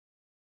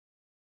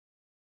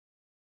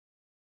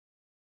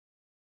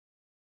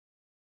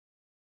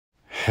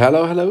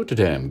Hello,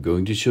 today I'm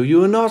going to show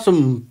you an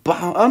awesome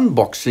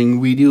unboxing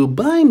video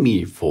by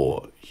me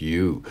for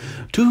you.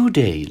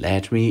 Today,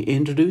 let me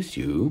introduce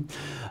you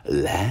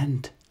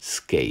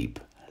Landscape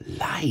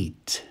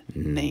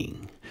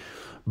Lightning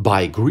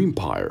by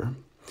GREEMPIRE.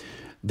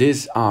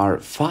 These are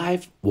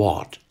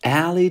 5-watt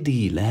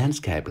LED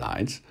landscape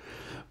lights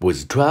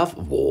with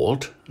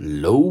 12-volt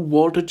low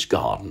voltage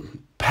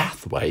garden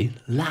pathway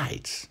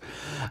lights,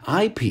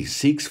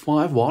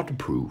 IP65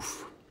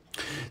 waterproof.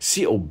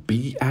 COB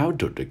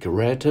outdoor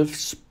decorative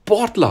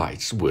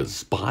spotlights with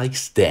spike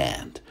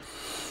stand.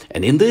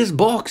 And in this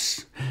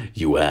box,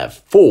 you have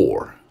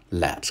 4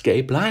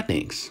 landscape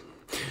lightnings.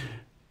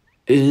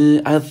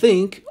 I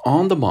think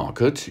on the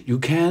market you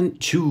can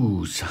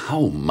choose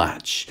how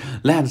much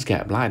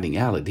landscape lighting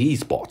LED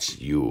spots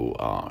you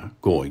are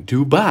going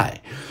to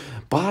buy.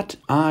 But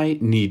I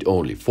need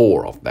only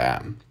 4 of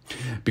them.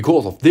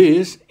 Because of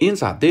this,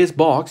 inside this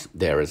box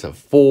there is a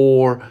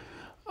 4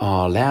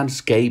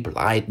 landscape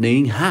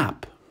lightning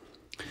hub.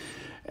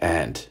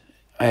 And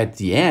at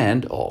the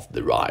end of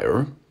the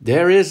wire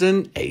there is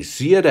an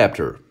AC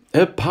adapter,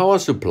 a power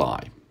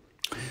supply.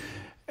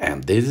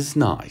 And this is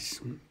nice.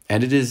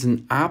 And it is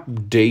an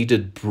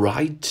updated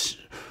bright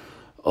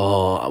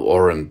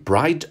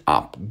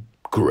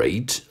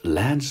upgrade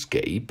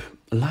landscape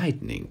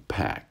lightning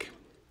pack.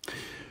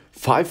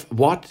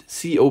 5-watt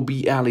COB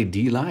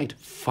LED light,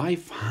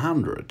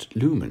 500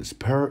 lumens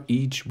per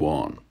each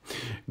one.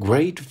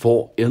 Great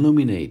for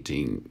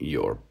illuminating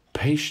your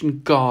Patio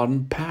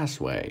Garden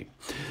Pathway.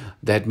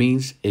 That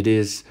means it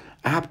is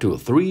up to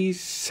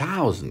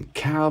 3000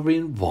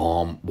 Kelvin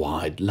warm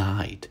white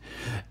light.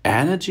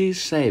 Energy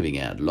saving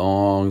and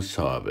long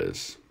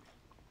service.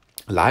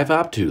 Life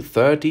up to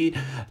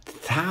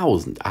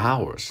 30,000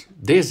 hours.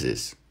 This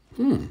is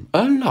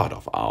a lot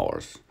of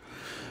hours.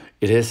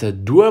 It is a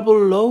durable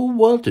low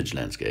voltage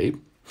landscape.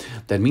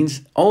 That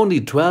means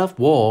only 12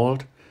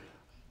 volt.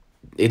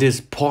 It is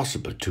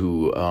possible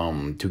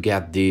to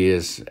get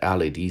these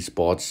LED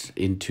spots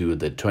into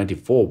the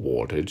 24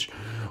 voltage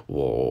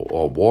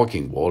or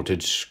working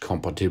voltage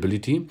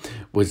compatibility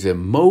with the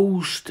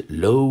most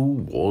low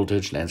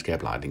voltage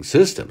landscape lighting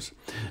systems.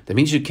 That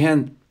means you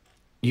can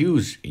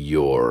use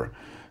your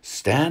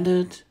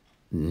standard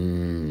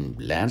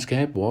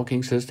landscape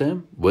working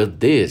system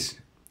with this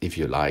if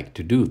you like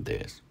to do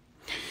this.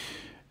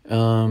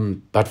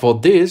 But for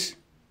this,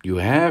 you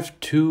have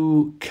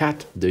to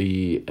cut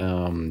the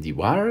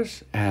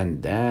wires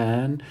and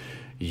then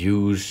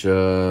use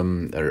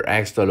an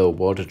extra low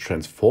voltage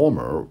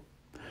transformer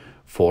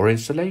for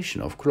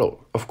installation, of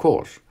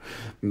course.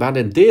 But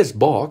in this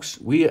box,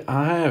 we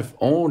have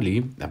only,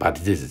 but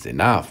this is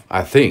enough,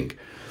 I think,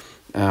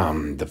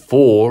 the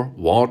 4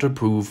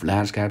 waterproof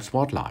landscape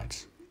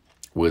spotlights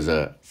with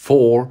a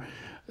 4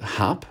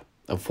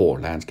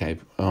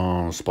 landscape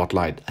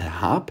spotlight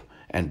hub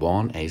and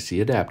 1 AC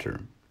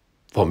adapter.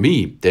 For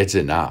me, that's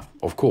enough,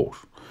 of course.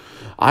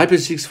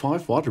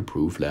 IP65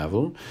 waterproof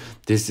level.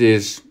 This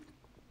is,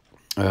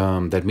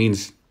 that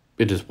means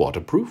it is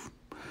waterproof.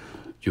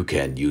 You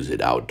can use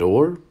it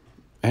outdoor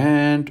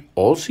and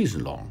all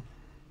season long.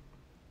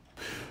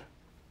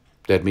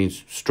 That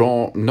means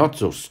strong, not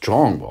so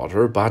strong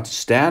water, but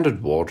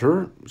standard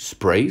water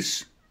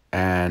sprays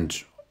and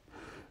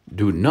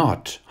do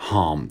not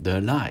harm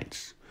the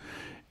lights.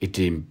 It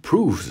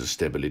improves the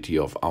stability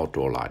of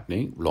outdoor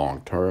lighting,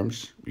 long-term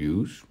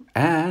use,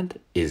 and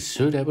is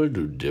suitable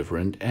to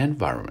different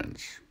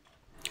environments.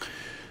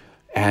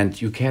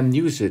 And you can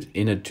use it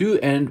in a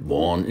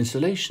 2-in-1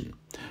 installation.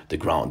 The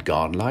ground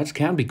garden lights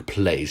can be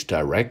placed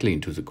directly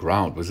into the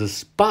ground with a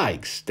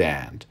spike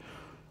stand,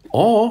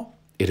 or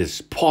it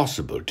is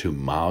possible to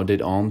mount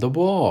it on the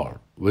wall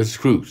with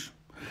screws.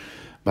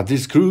 But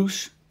these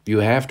screws you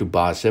have to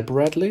buy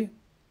separately,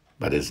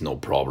 but it's no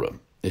problem.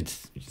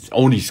 It's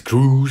only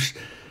screws,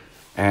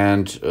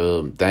 and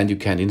then you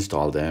can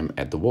install them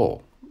at the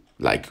wall,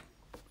 like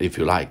if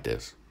you like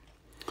this.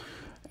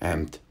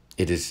 And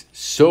it is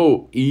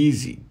so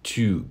easy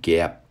to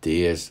get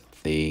this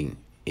thing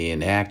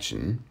in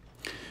action.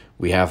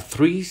 We have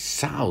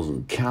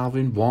 3000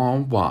 Kelvin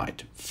warm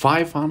white,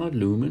 500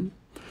 lumen,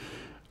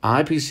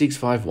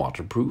 IP65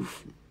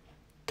 waterproof,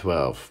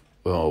 12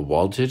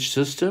 voltage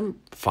system,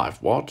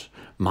 5 watt,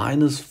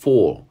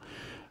 -4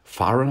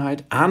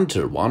 Fahrenheit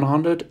until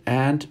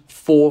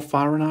 104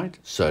 Fahrenheit,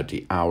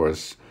 30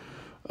 hours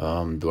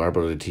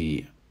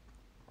durability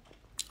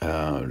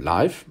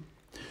life,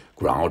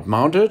 ground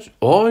mounted,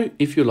 or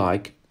if you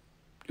like,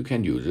 you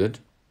can use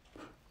it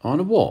on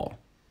a wall,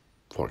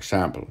 for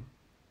example.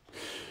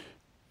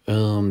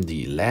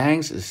 The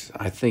length is,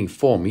 I think,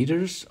 4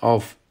 meters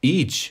of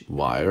each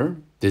wire.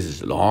 This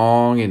is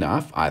long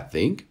enough, I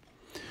think.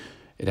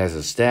 It has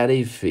a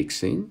steady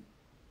fixing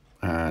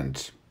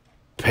and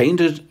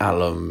painted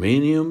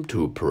aluminium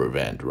to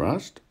prevent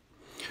rust.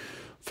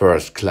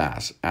 First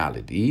class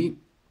LED.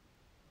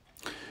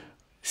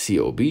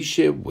 COB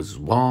chip with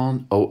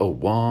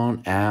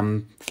 1001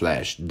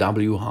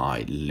 M/W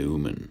high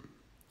lumen.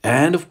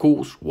 And of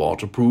course,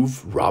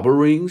 waterproof rubber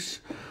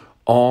rings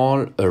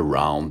all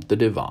around the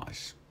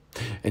device.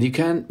 And you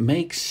can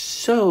make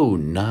so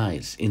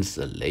nice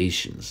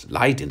installations,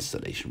 light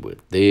installation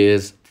with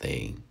this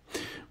thing.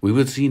 We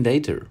will see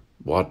later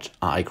what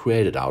I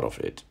created out of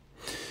it.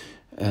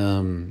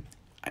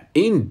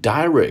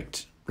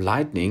 Indirect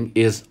lighting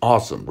is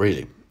awesome,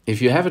 really.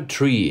 If you have a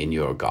tree in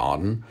your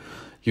garden,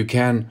 you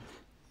can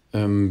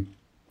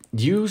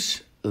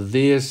use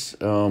this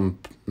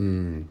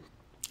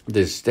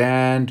the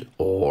stand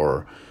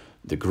or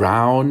the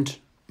ground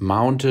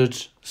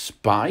mounted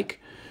spike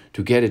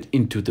to get it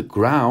into the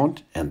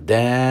ground, and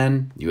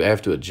then you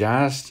have to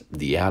adjust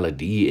the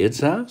LED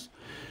itself,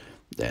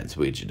 then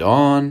switch it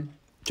on,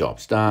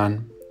 job's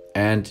done,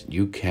 and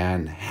you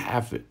can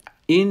have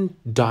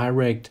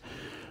indirect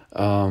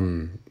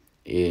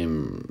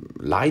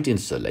light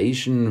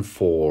installation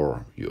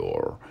for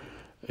your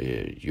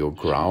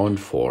ground,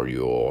 for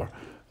your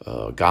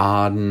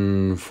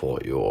garden, for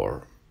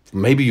your...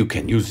 Maybe you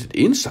can use it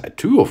inside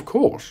too, of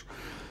course,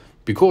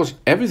 because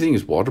everything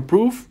is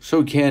waterproof, so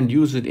you can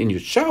use it in your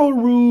shower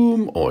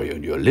room or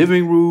in your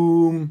living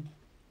room,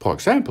 for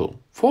example,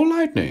 for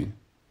lighting.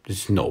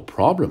 There's no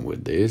problem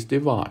with these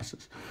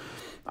devices.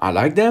 I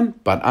like them,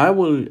 but I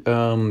will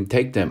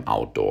take them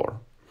outdoor.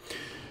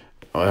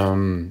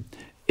 On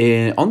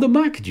the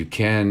market, you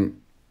can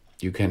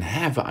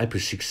have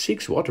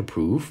IP66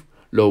 waterproof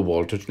low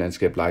voltage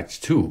landscape lights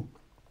too.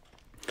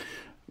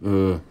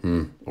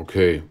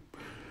 Okay,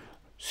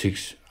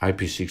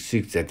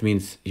 IP66. That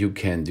means you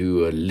can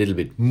do a little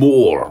bit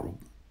more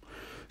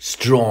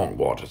strong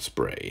water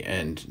spray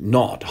and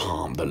not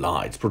harm the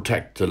lights,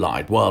 protect the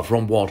light well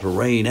from water,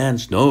 rain,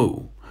 and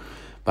snow.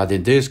 But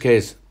in this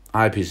case,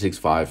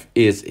 IP65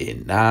 is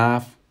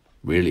enough,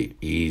 really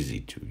easy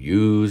to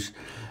use,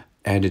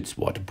 and it's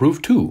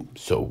waterproof too.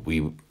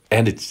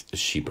 And it's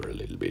cheaper a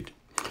little bit.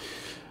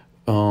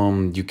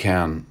 You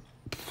can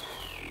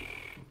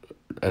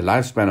a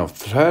lifespan of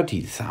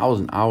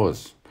 30,000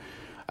 hours,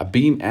 a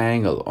beam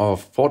angle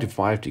of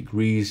 45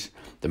 degrees.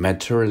 The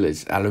material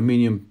is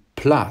aluminium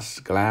plus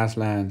glass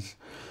lens.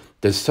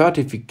 The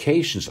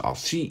certifications are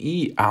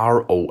CE,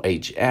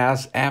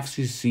 ROHS,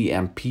 FCC,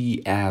 and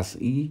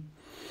PSE.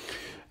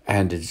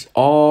 And it's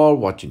all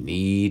what you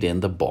need in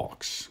the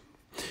box.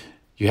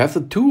 You have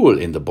the tool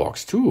in the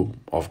box too,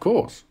 of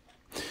course.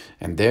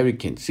 And there you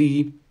can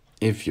see,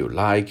 if you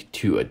like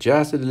to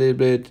adjust it a little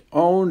bit,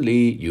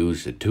 only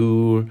use the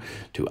tool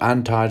to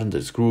untighten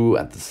the screw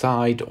at the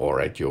side or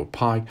at your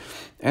pipe,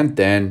 and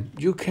then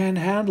you can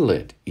handle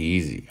it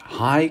easy.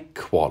 High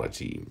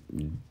quality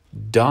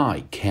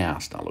die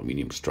cast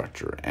aluminum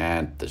structure,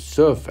 and the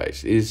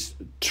surface is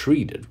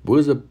treated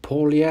with a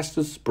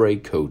polyester spray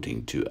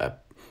coating to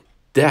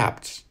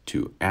adapt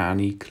to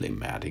any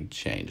climatic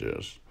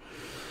changes.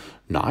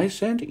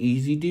 Nice and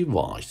easy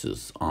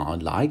devices. I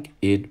like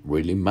it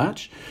really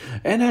much,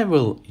 and I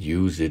will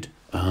use it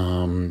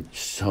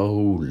so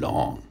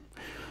long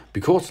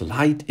because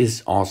light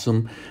is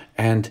awesome,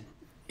 and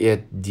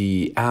at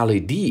the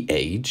LED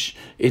age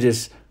it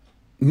is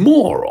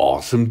more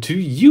awesome to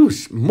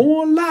use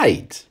more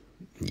light.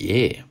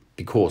 Yeah,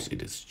 because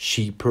it is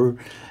cheaper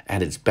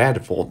and it's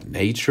better for the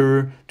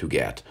nature to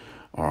get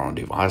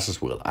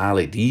devices with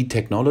LED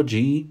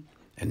technology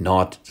and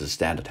not the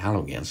standard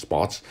halogen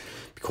spots,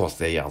 because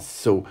they are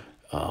so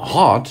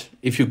hot.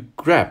 If you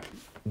grab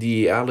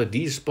the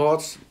LED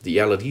spots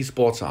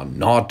are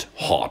not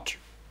hot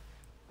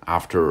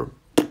after,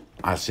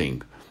 I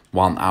think,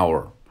 1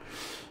 hour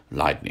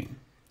lighting.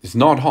 It's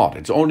not hot,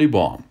 it's only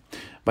warm.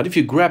 But if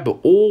you grab the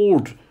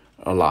old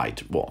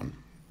light one,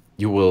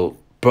 you will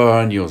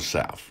burn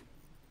yourself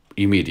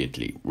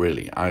immediately,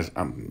 really.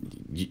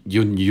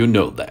 You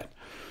know that.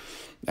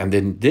 And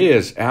then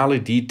there's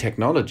LED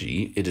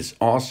technology. It is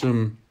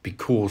awesome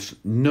because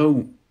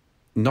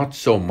not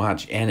so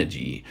much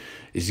energy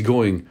is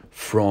going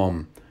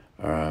from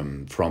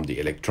the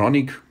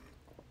electronic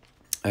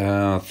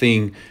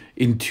thing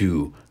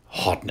into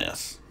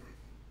hotness.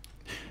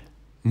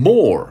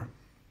 More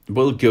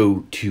will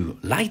go to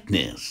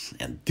lightness,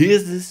 and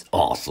this is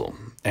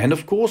awesome. And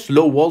of course,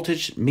 low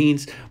voltage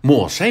means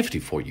more safety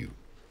for you.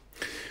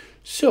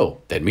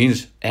 So that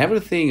means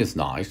everything is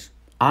nice.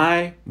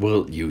 I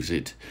will use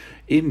it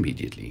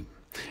immediately.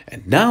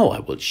 And now I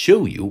will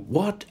show you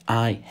what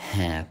I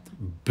had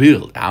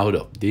built out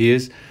of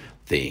these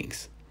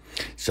things.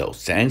 So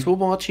thanks for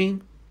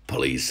watching.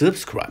 Please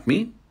subscribe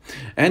me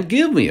and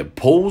give me a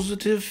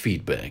positive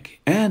feedback.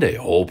 And I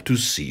hope to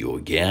see you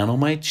again on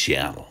my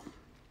channel.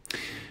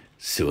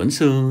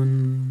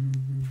 Soon.